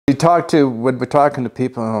When we're talking to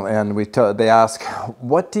people and they ask,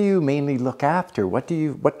 what do you mainly look after? What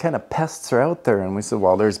kind of pests are out there? And we said,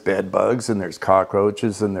 well, there's bed bugs and there's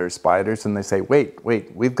cockroaches and there's spiders. And they say, wait,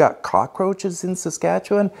 we've got cockroaches in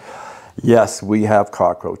Saskatchewan? Yes, we have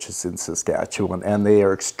cockroaches in Saskatchewan, and they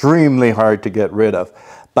are extremely hard to get rid of.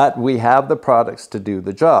 But we have the products to do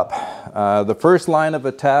the job. The first line of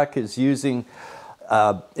attack is using,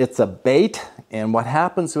 it's a bait, and what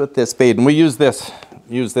happens with this bait, and we use this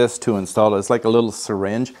to install it. It's like a little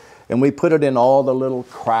syringe, and we put it in all the little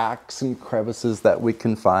cracks and crevices that we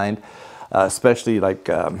can find, especially like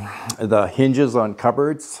the hinges on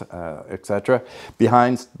cupboards, etc.,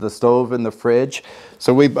 behind the stove and the fridge.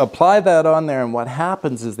 So we apply that on there, and what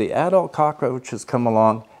happens is the adult cockroaches come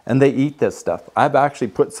along and they eat this stuff. I've actually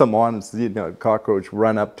put some on, you know, cockroach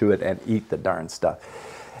run up to it and eat the darn stuff.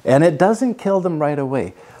 And it doesn't kill them right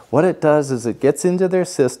away. What it does is it gets into their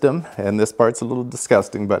system, and this part's a little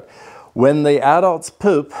disgusting, but when the adults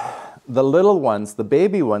poop, the little ones, the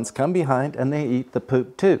baby ones, come behind and they eat the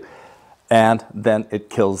poop too. And then it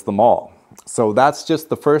kills them all. So that's just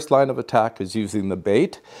the first line of attack, is using the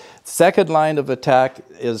bait. Second line of attack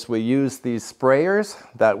is we use these sprayers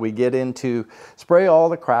that we get into, spray all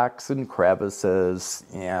the cracks and crevices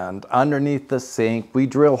and underneath the sink. We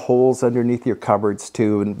drill holes underneath your cupboards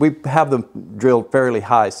too, and we have them drilled fairly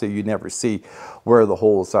high so you never see where the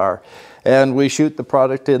holes are. And we shoot the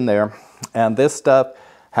product in there, and this stuff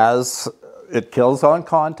it kills on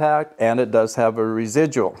contact, and it does have a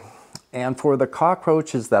residual. And for the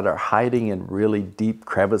cockroaches that are hiding in really deep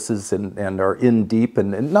crevices and are in deep,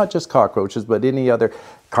 and not just cockroaches, but any other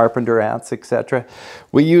carpenter ants, etc.,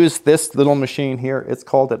 we use this little machine here. It's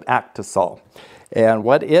called an Actisol. And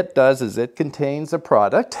what it does is it contains a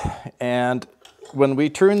product, and when we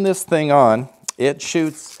turn this thing on, it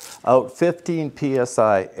shoots out 15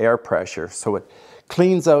 psi air pressure. So it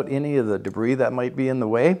cleans out any of the debris that might be in the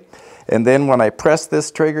way. And then when I press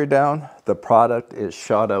this trigger down, the product is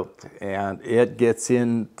shot out, and it gets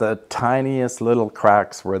in the tiniest little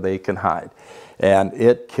cracks where they can hide, and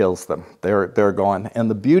it kills them. They're gone. And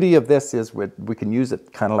the beauty of this is we can use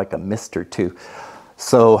it kind of like a mister too.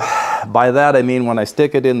 So by that I mean when I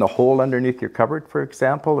stick it in the hole underneath your cupboard, for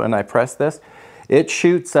example, and I press this, it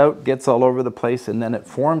shoots out, gets all over the place, and then it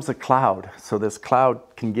forms a cloud. So this cloud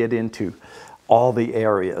can get into all the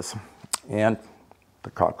areas, and the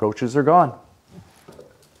cockroaches are gone.